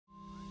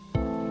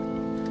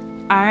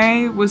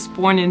I was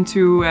born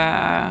into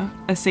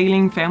a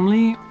sailing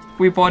family.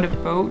 We bought a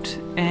boat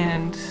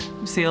and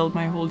sailed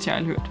my whole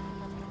childhood.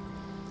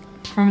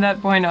 From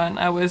that point on,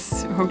 I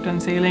was hooked on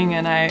sailing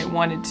and I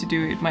wanted to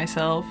do it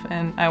myself,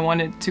 and I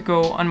wanted to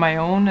go on my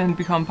own and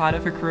become part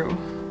of a crew.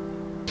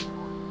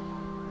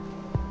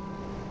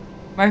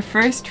 My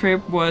first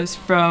trip was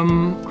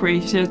from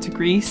Croatia to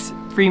Greece,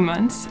 3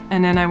 months,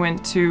 and then I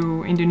went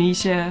to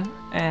Indonesia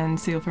and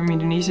sailed from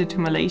Indonesia to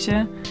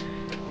Malaysia,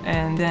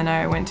 and then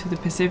I went to the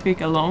Pacific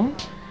alone.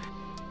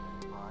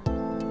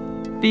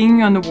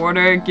 Being on the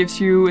water gives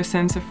you a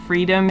sense of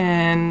freedom,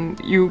 and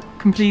you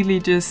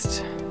completely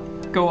just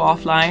go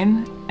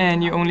offline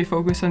and you only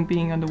focus on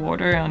being on the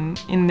water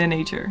and in the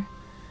nature.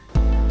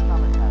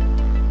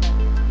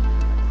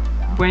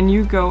 When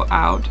you go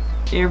out,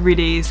 every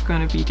day is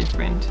gonna be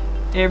different.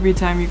 Every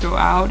time you go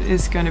out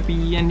is gonna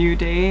be a new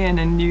day and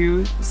a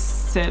new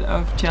set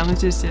of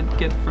challenges that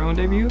get thrown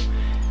at you,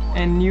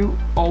 and you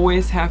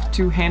always have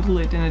to handle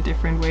it in a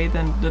different way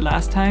than the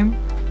last time,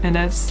 and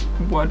that's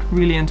what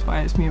really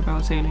inspires me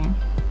about sailing.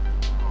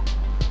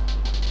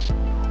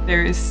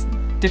 There is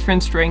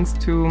different strengths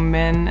to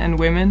men and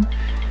women,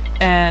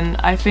 and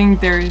I think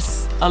there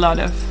is a lot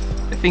of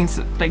things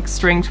like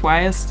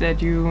strength-wise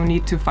that you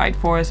need to fight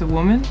for as a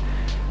woman,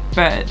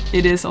 but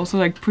it is also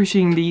like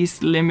pushing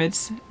these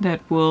limits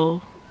that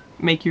will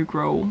make you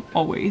grow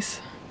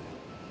always.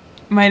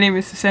 My name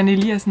is Susanne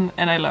Eliasen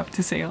and I love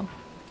to sail.